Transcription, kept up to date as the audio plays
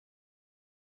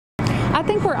I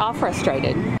think we're all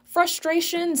frustrated.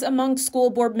 Frustrations among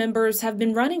school board members have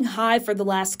been running high for the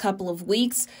last couple of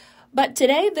weeks, but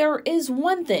today there is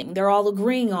one thing they're all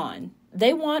agreeing on.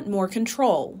 They want more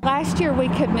control. Last year we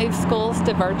could move schools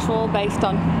to virtual based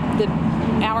on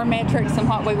our metrics and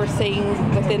what we were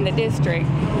seeing within the district,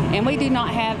 and we do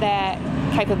not have that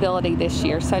capability this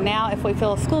year. So now if we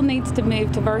feel a school needs to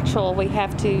move to virtual, we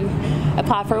have to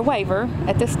apply for a waiver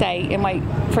at the state and wait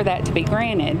for that to be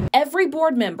granted. Every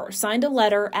board member signed a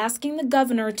letter asking the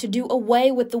governor to do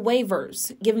away with the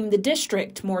waivers, giving the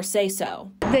district more say-so.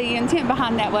 The intent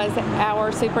behind that was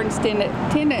our superintendent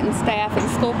and staff and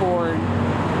school board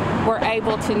were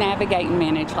able to navigate and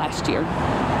manage last year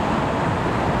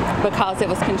because it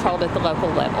was controlled at the local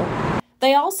level.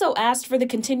 They also asked for the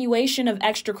continuation of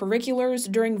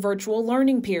extracurriculars during virtual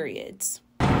learning periods.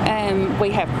 We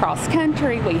have cross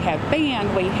country, we have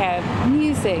band, we have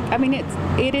music. I mean,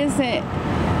 it isn't,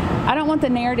 I don't want the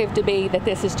narrative to be that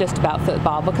this is just about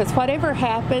football, because whatever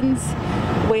happens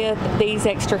with these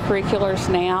extracurriculars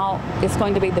now is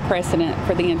going to be the precedent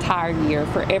for the entire year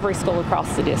for every school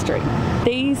across the district.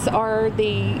 These are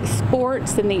the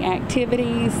sports and the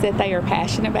activities that they are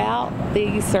passionate about.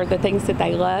 These are the things that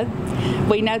they love.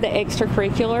 We know that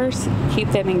extracurriculars keep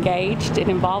them engaged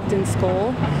and involved in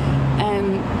school.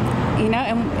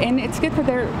 And it's good for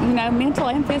their, mental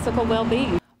and physical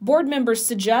well-being. Board members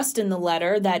suggest in the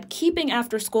letter that keeping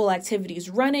after-school activities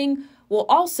running will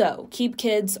also keep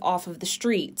kids off of the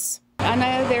streets. I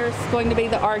know there's going to be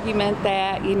the argument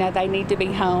that, they need to be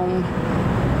home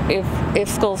if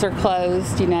schools are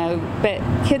closed,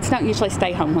 but kids don't usually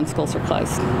stay home when schools are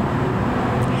closed.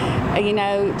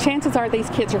 Chances are these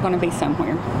kids are going to be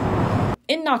somewhere.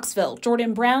 In Knoxville,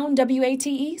 Jordan Brown,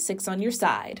 WATE 6 on your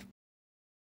side.